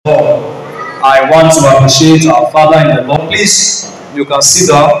I want to appreciate our Father in the Lord. Please, you can sit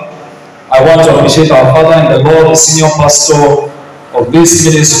down. I want to appreciate our Father in the Lord, the senior pastor of this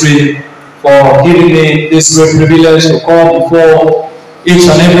ministry, for giving me this great privilege to come before each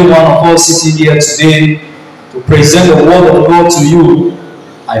and every one of us sitting here today to present the word of God to you.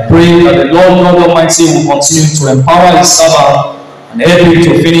 I pray that the Lord God Almighty will continue to empower His servant and help him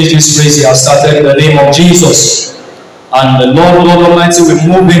to finish this race He has started in the name of Jesus. And the Lord God Almighty will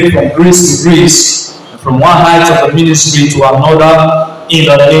move him from grace to grace, from one height of the ministry to another, in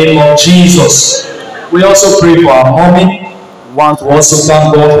the name of Jesus. We also pray for our mommy. We want to also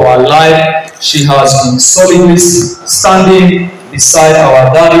thank God for her life. She has been solidly standing beside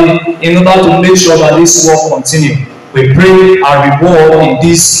our daddy in order to make sure that this work continues. We pray our reward in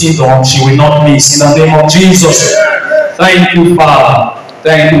this kingdom she will not miss, in the name of Jesus. Thank you, Father.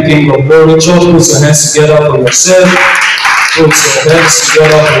 Thank you, King of Glory. Church, put your hands together for yourself. Put your hands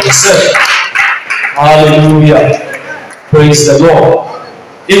together for yourself. Hallelujah. Praise the Lord.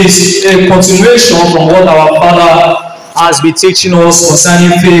 It is a continuation from what our Father has been teaching us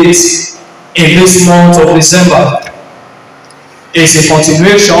concerning faith in this month of December. It's a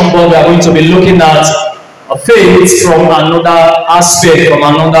continuation, but we are going to be looking at a faith from another aspect, from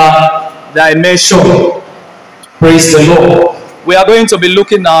another dimension. Praise the Lord. We are going to be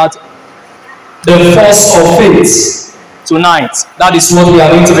looking at the force of faith tonight. That is what we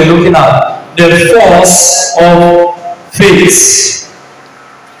are going to be looking at. The force of faith.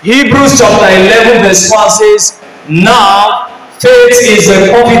 Hebrews chapter 11 verse 1 says, now faith is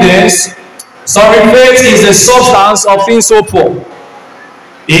the confidence. Faith is the substance of things hoped for,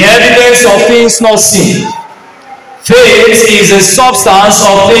 the evidence of things not seen. Faith is the substance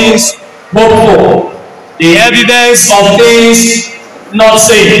of things hoped for, the evidence of things not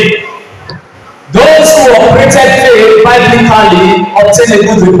seen. Those who operated faith biblically obtain a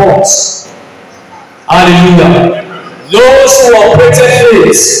good report. Hallelujah. Those who operated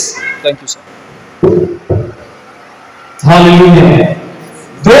faith. Thank you, sir. Hallelujah.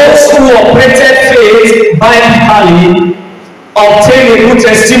 Those who operated faith biblically obtain a good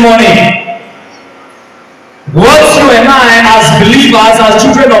testimony. What you and I, as believers, as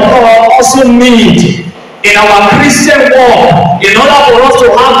children of God, also need in our Christian walk, in order for us to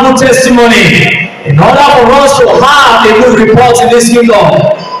have good testimony, in order for us to have a good report in this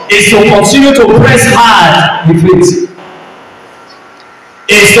kingdom, is to continue to press hard with faith.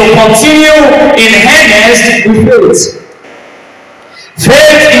 Is to continue in earnest with faith.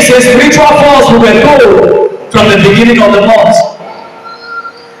 Faith is a spiritual force we were told from the beginning of the month.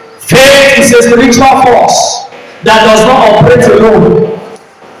 Faith is a spiritual force that does not operate alone.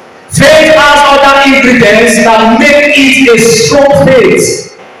 Faith has other ingredients that make it a strong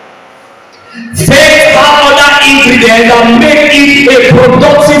faith. Faith has other ingredients that make it a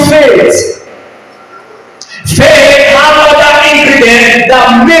productive faith. Faith has other ingredients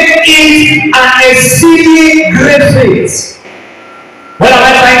that make it an exceeding great faith. What am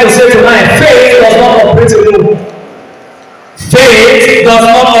I trying to say tonight? Faith does not operate alone. Faith does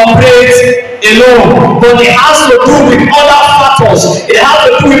not operate alone, but it has to do with other factors. It has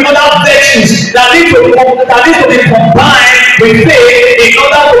to do with other virtues that need to be combined with faith in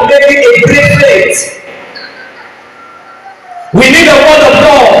order to make it a great faith. We need the word of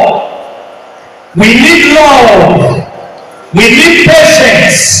God. We need love. We need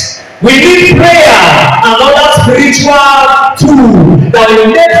patience. We need prayer and other spiritual tools that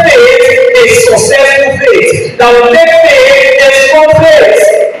will make faith a successful faith, that will make faith a strong faith.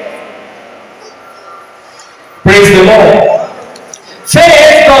 Praise the Lord.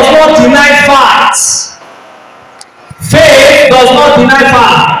 Faith does not deny facts. Faith does not deny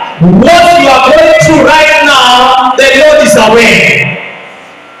facts. What you are going through right now, the Lord is aware.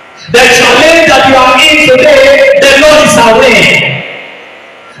 The challenge that you are in today, the Lord is aware.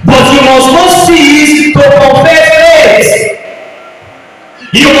 But you must not cease to confess faith.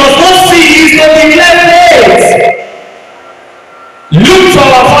 You must not cease to declare faith. Look to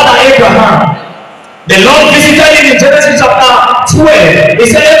our father Abraham. The Lord visited him in Genesis chapter 12. He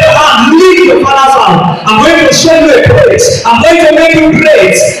said, Abraham, leave your father's house. I'm going to show you a place. I'm going to make you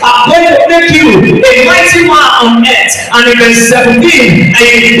great. I'm going to make you a mighty man on earth. And in verse 17,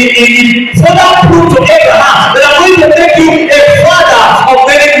 he further proved to Abraham that I'm going to make you a father of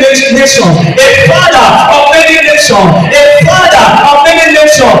many nations. A father of many nations. A father of many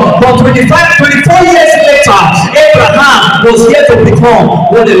nations. But 24 years later, Abraham was yet to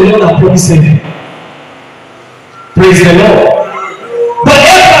become what the Lord had promised him. Praise the Lord. But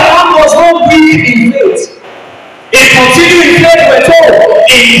Abraham was not weak in faith. He continued in faith. We're told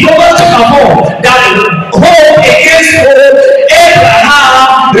in Proverbs chapter 4 that hope against hope,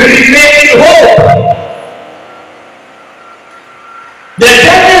 Abraham remained hope.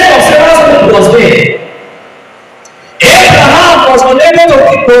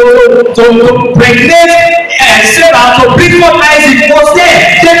 pregnate Sarah, to bring forth Isaac, was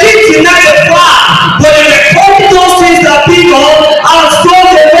there. They didn't deny the fact, but they recorded those things that people are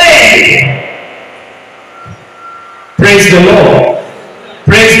thrown away. Praise the Lord.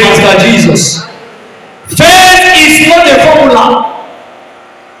 Praise Master Jesus. Faith is not a formula.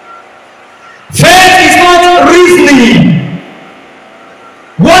 Faith is not reasoning.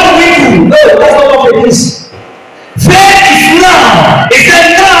 What do we do? No, that's not what faith is. Faith is now. It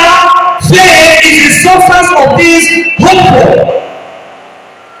said now, faith is the substance of this hope for.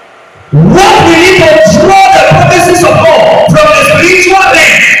 What we need to draw the promises of God from the spiritual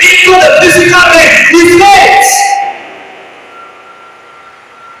realm into the physical realm is faith.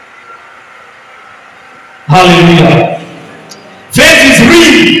 Hallelujah. Faith is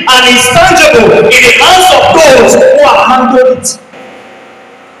real and is tangible in the hands of those who have handled it.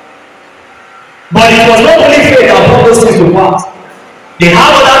 But it was not only faith that brought those things to pass. They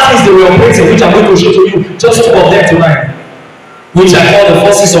have other things they were operating, which I'm going to show to you, just two of them tonight, which I call the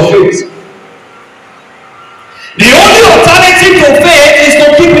forces of faith. The only alternative to faith is to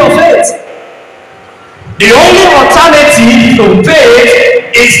keep your faith. The only alternative to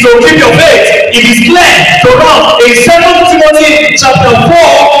faith is to keep your faith. It is clear to us in 2 Timothy chapter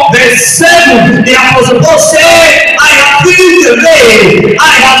 4, verse 7. The Apostle Paul said, I have finished the race,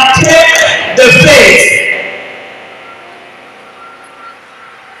 I have kept the faith.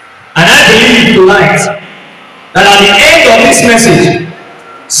 And I believe tonight that at the end of this message,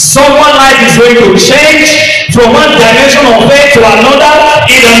 someone's life is going to change from one dimension of faith to another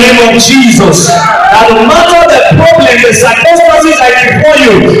in the name of Jesus. That no matter the problem, the circumstances that are before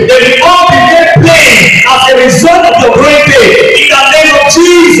you, they will all be made plain as a result of your great faith in the name of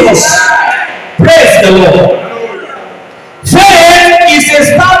Jesus. Praise the Lord. Faith is a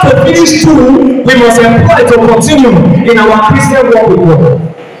start to finish tool we must employ to continue in our Christian walk with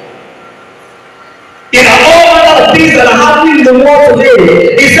God. In all manner of things that are happening in the world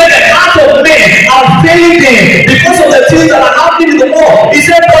today, he said the heart of men are failing them because of the things that are happening in the world. He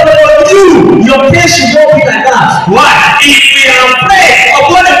said, but for you, your case should not be like that. Why? If we are afraid of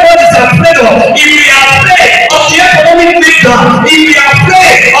what the world is afraid of, if we are afraid of the economic breakdown, if we are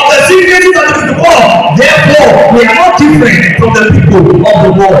afraid of the secrets that is in the world, therefore we are not different from the people of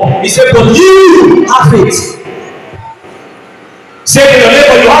the world. He said, but you have faith. Say to your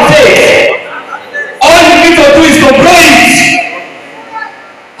neighbor, you have faith. All you need to do is to grow it.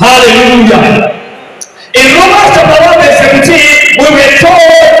 Hallelujah. In Romans chapter 1 verse 17, we were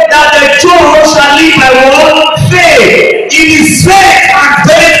told that the just shall live by what? Faith. It is faith and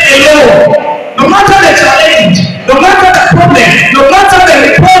faith alone. No matter the challenge, no matter the problem, no matter the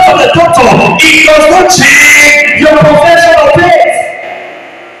report of the doctor, it does not change your profession of faith.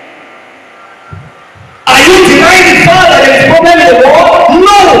 Are you denying the fact that there is a problem in the world?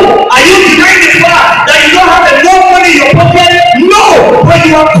 No. Are you denying the fact that you don't have enough money in your pocket? No. But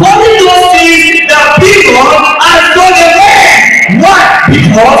you are calling those things that people are done away. Why?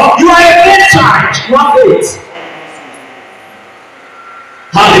 Because you are a faith child. You have faith.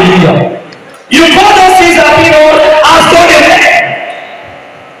 Hallelujah. You call those things that people are done away.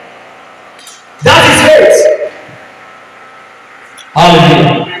 That is faith.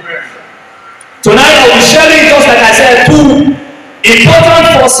 Hallelujah. Tonight I will be sharing, just like I said, two important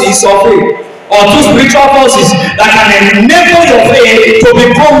forces of faith, or two spiritual forces that can enable your faith to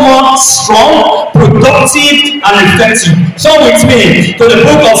become more strong, productive, and effective. So with me to the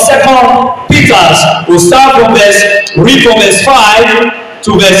book of 2 Peter. We'll start from read from verse 5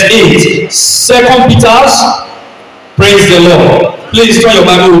 to verse 8. 2 Peter, praise the Lord. Please turn your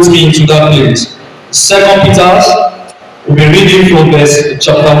Bible with me into that place. 2 Peter, we'll be reading from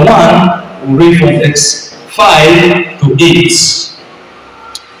chapter 1. We'll read from verse 5 to 8.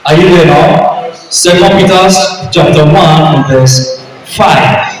 Are you there now? 2 Peter chapter 1 verse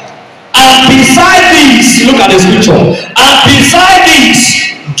 5. And beside this, look at the scripture. And beside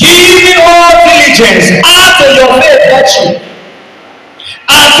this, giving all diligence, add to your faith virtue,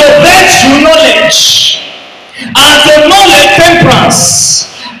 and to virtue knowledge, and to knowledge temperance,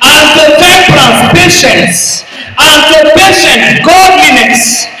 and to temperance patience, and to patience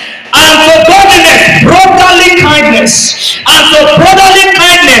godliness, and to godliness brotherly kindness, and to brotherly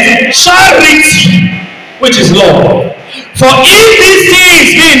kindness charity, which is love. For if these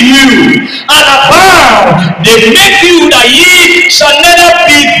things be in you and abound, they make you that ye shall never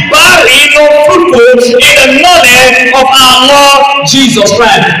be barren nor fruitful in the knowledge of our Lord Jesus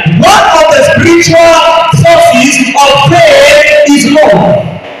Christ. One of the spiritual forces of faith is love.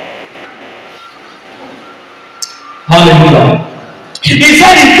 Hallelujah. He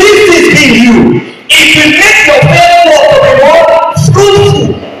said, if these things be in you, it will make your faith walk to be more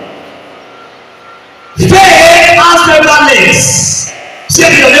fruitful. Faith has several names. Say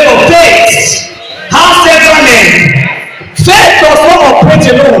the name of faith has several names. Faith does not operate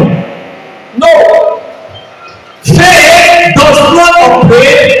alone. No. Faith does not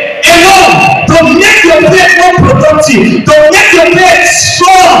operate alone. To make your faith more productive, to make your faith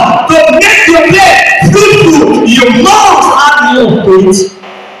strong, to make your faith fruitful, you must add more to it.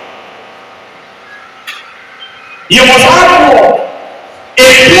 You must add more. A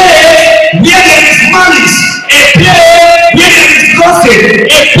place where there is malice, a place where there is gossip,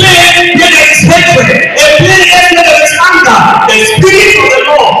 a place where there is hatred, a place where there is anger, the Spirit of the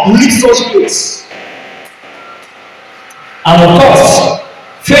Lord leads such place. And of course,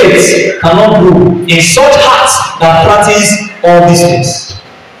 faith cannot grow in such hearts that practice all these things.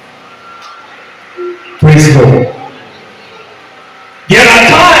 Praise God. There are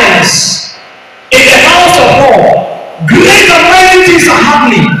times in the house of God, great and mighty things are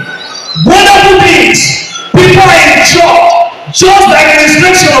happening. Wonderful things. People are in church, just like the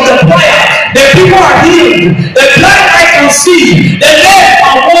instruction of the choir. The people are healed. The blind eye can see. The lame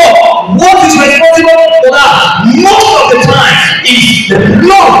can walk. What is responsible for that? Most of the time is the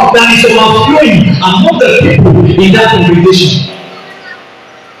love that is overflowing among the people in that congregation.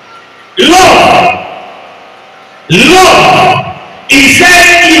 Love. Love. He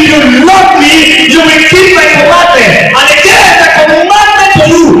said, if you love me, you will keep my commandment. And again, the commandment to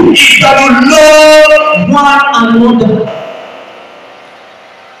you is that you love one another.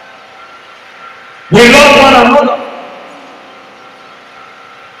 We love one another.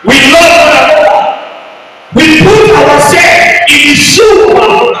 We love one another. We put ourselves in the shoe of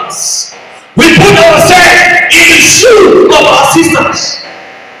our brothers. We put ourselves in the shoe of our sisters.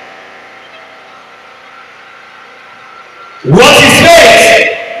 What is faith?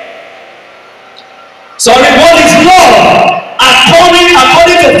 What is love? According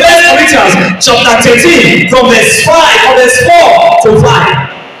to 1 Corinthians chapter 13, from verse 5, from verse 4 to 5.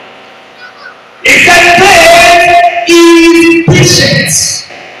 It said faith is patient.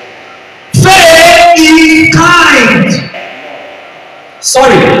 Faith is kind.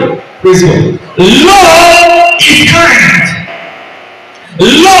 Praise God. Love is kind.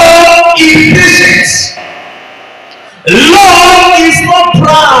 Love is patient. Love is not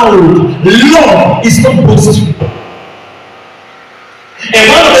proud. Love is not boastful. And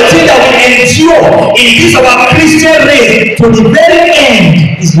one of the things that we endure in this our Christian race to the very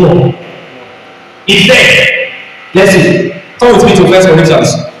end is love. Is there? Let's see. Come with me to 1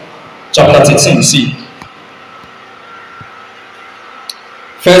 Corinthians chapter 13. See.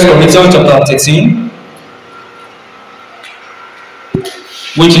 1 Corinthians chapter 13,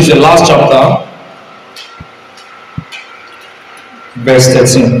 which is the last chapter. Verse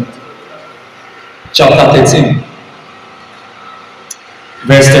 13. Chapter 13.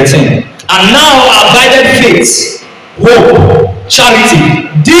 Verse 13. And now abideth faith, hope, charity.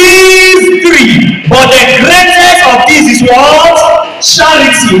 These three. But the greatest of these is what?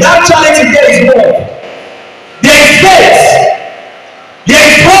 Charity. That charity there is more. There is faith. There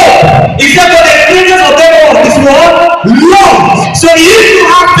is hope. He said, but the greatest of them all is what? Love. So if you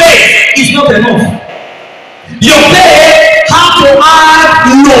have faith, it's not enough. Your faith have to add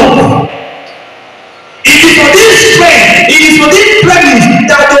love. It is for this strength, it is for this premise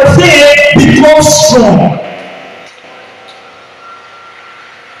that the faith becomes strong.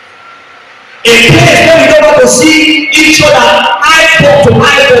 A place where we don't want to see each other eyeball to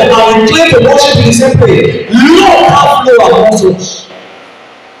eyeball and we claim to worship in the same way. Love have flow amongst us.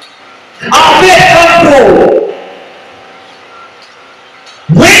 Our faith can grow.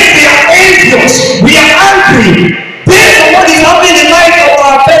 When we are envious, we are angry. Based on what is happening in the life of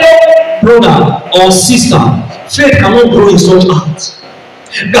our fellow brother or sister, faith cannot grow in such acts.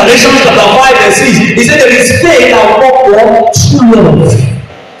 Galatians chapter 5 verse 6, he said there is faith that works for true love.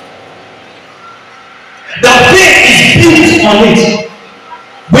 The faith is built on it.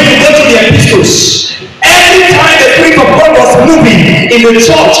 When you go to the epistles, every time the Spirit of God was moving in the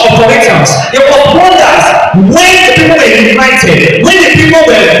church of Corinthians, there was wonders when the people were united, when the people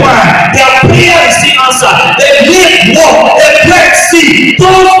were burned, their prayer received answer. They lived walk, they prayed, see.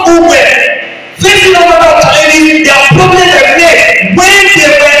 Those who were facing other challenges, their problems were made when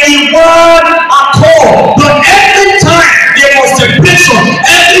they were in one accord. But every time there was separation,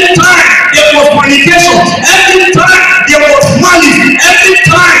 every time there was communication, every time there was malice, every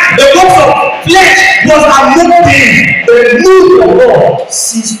time the works of flesh was among them, the move of God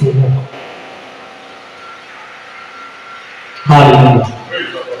ceased to work. Hallelujah.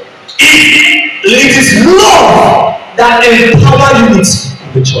 It is love that empowers unity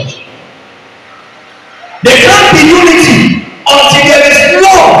in the church. There can't be unity until there is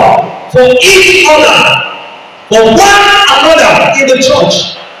love for each other, for one another in the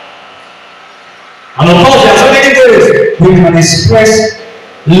church. And of course, there are so many ways we can express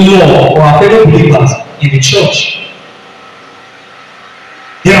love for our fellow believers in the church.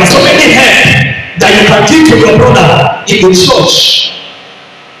 There are so many help that you can give to your brother in the church.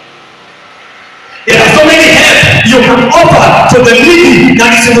 There are so many help you can offer to the needy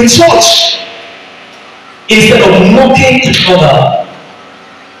that is in the church instead of mocking each other.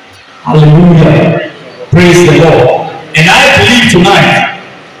 Hallelujah. Praise the Lord. And I believe tonight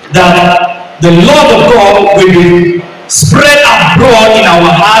that the love of God will be spread abroad in our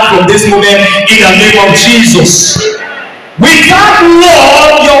heart from this moment in the name of Jesus. Without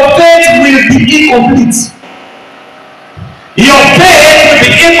love, your faith will be incomplete. Your faith will be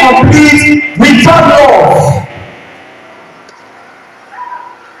incomplete without love.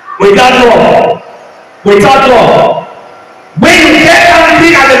 Without love. Without love. When you get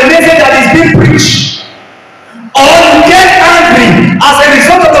angry at the message that is being preached, or you get angry as a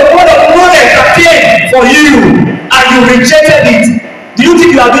result of the word of knowledge that came for you and you rejected it, do you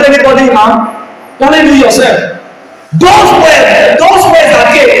think you are doing anybody harm? Only do yourself. Those words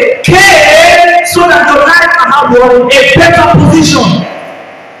that came so that your life can have a better position.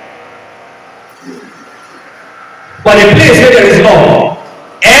 But the place where there is love,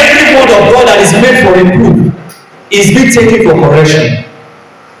 every word of God that is made for reproof is being taken for correction.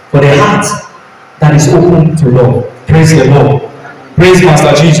 For the heart that is open to love. Praise the Lord. Praise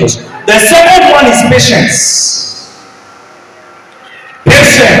Master Jesus. The second one is patience.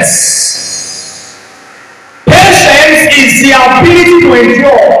 Patience. Patience is the ability to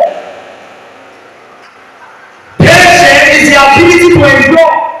endure. Patience is the ability to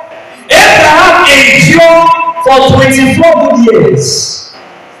endure. Abraham endured for 24 good years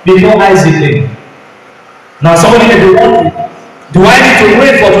before Isaac came. Now somebody may be wondering, do I need to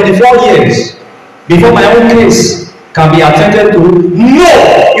wait for 24 years before my own case can be attended to?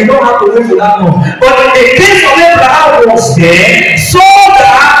 No, you don't have to wait for that long. But the case of Abraham was there so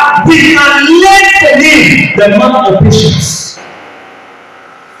that we can learn from him the manner of patience.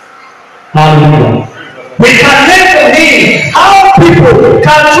 Hallelujah. We can learn from him how people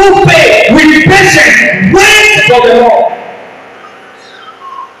can through faith with patience wait for the Lord.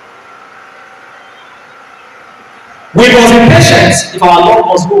 We must be patient if our Lord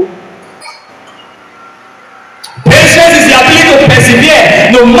must go. Patience is the ability to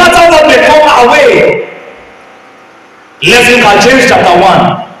persevere no matter what may come our way. Let's look at James chapter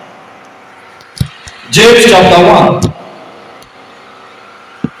 1. James chapter 1.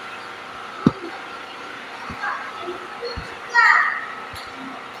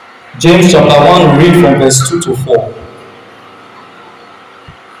 James chapter 1, we read from verse 2 to 4.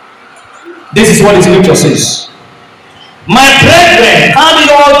 This is what the scripture says. My brethren, count it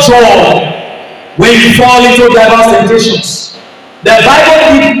all joy when you fall into diverse temptations. The Bible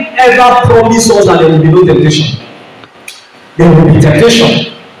didn't ever promise us that there will be no temptation. There will be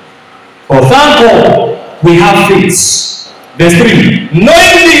temptation. But thank God we have faith. Verse 3.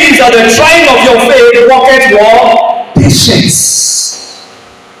 Knowing this that the trying of your faith worketh what? Patience.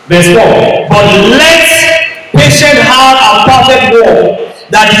 Verse 4. But let patience have a perfect work,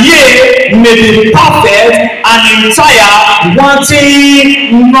 that ye may be perfect and entire,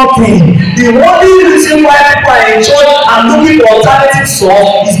 wanting nothing. The only reason why people are in church and looking for alternative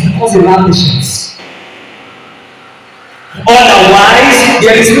source is because they lack patience. Otherwise,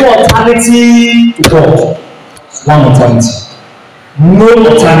 there is no alternative to God. One alternative. No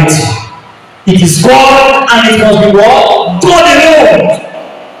alternative. It is God and it must be what? God alone.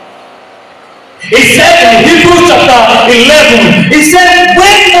 He said in Hebrews chapter 11, he said,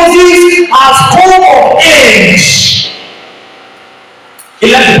 when Moses has come of age,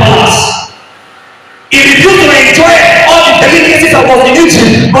 he left the palace. He refused to enjoy all the delicacies that was in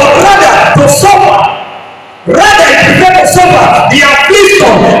Egypt, but rather to suffer. Rather, he preferred to suffer the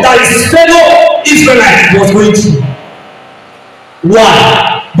affliction that his fellow Israelite was going through.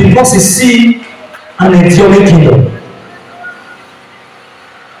 Why? Because he see an enduring kingdom.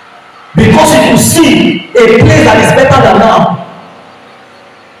 Because you could see a place that is better than now.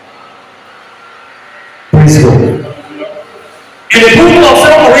 Praise God. In the book of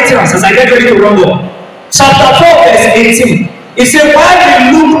 2 Corinthians, as I get ready to run up, chapter 4, verse 18, it says, while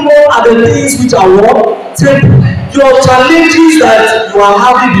we look more at the things which are what? Temporal. Your challenges that you are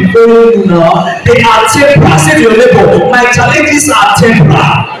having before you now, they are temporal. Say to your neighbor, my challenges are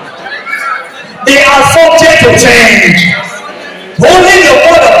temporal. They are subject to change. Only the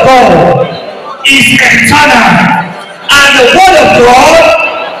word of God is eternal, and the word of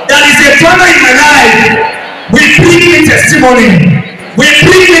God that is eternal in my life will bring me testimony. We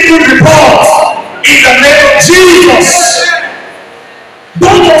bring the good report in the name of Jesus.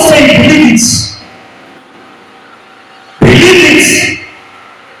 Don't just say believe it. Believe it.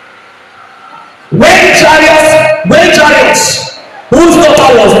 When Jairus, whose daughter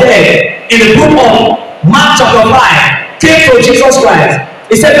was dead, in the book of Mark chapter 5, came to Jesus Christ,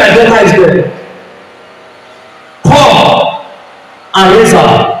 he said, my daughter is dead. Come and raise her.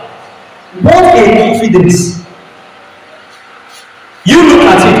 What a confidence. You look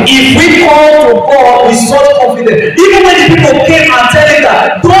at it. If we call to God with such confidence, even when the people came and telling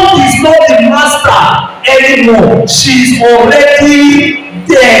that, don't disturb the master anymore, she's already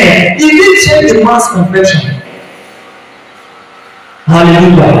dead. He didn't change the mass confession.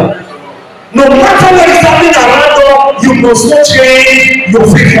 Hallelujah. No matter what is happening around you, you must not change your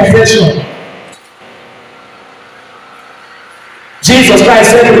faith confession. Jesus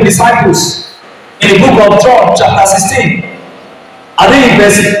Christ said to the disciples in the book of John, chapter 16, I think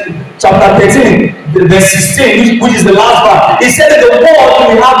in chapter 13, verse 16, which is the last part, he said that the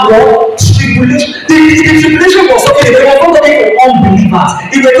world will have what? Tribulation. The tribulation was talking, they were not talking to unbelievers.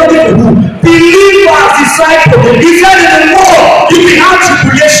 They were talking to who? Believers, disciples. He said in the world, you will have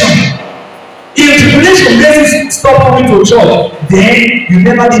tribulation. If tribulation makes you stop coming to church, then you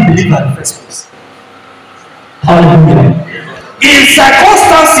never did believe in the first place. Hallelujah. If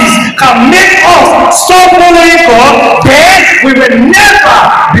circumstances can make us stop following God, then we will never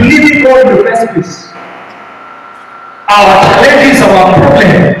believe in God in the first place. Our challenges, our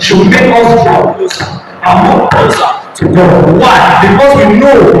problem should make us draw closer and more closer to God. Why? Because we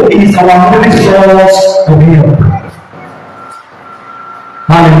know it is our only source of help.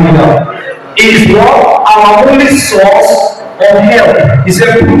 Hallelujah. It is what? Our only source of help. He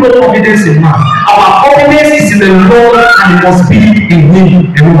said, put no confidence in man. Our confidence is in the Lord and it must be in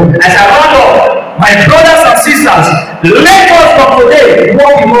Him alone. As I round up, my brothers and sisters, let us from today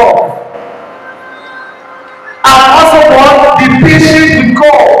walk in love. And also what? Be patient with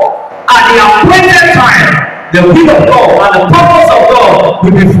God. At the appointed time, the will of God and the purpose of God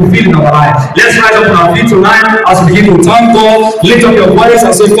will be fulfilled in our lives. Let's rise up on our feet tonight as we begin to thank God. Lift up your voice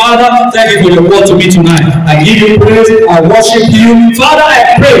and say, Father, thank you for your word to me tonight. I give you praise. I worship you. Father,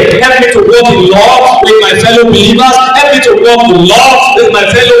 I pray, help me to walk in love with my fellow believers. Help me to walk in love with my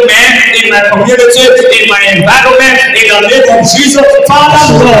fellow men, in my community, in my environment, in the name of Jesus. Father,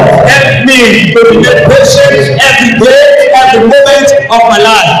 Lord, help me to be patient every day, every moment of my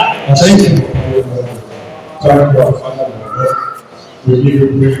life. Thank you. Thank God, Father, we give you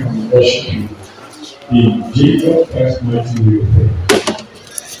praise and worship you. In Jesus Christ's mighty name we pray.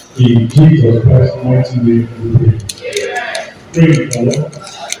 In Jesus Christ's mighty name we pray. Praise the Lord.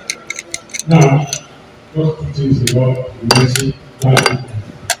 Now, just two things about the message.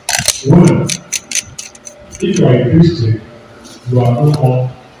 One, if you are a Christian, you are no more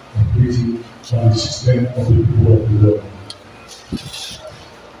operating on the system of the people of the world.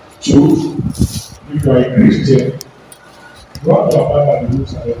 Two, if you are a Christian, you have to abide by the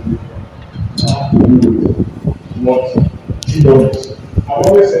rules and regulations. You have to do what Jesus. I've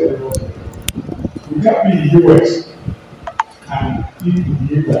always said the Lord, you can't be in the US and if you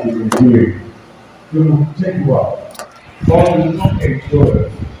behave that you are doing, they will take you out. God will not enjoy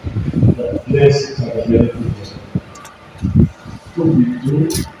the blessings and the benefits. So we do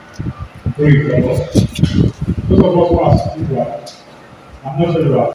pray for us. Those of us who are spiritual, I'm not sure you are.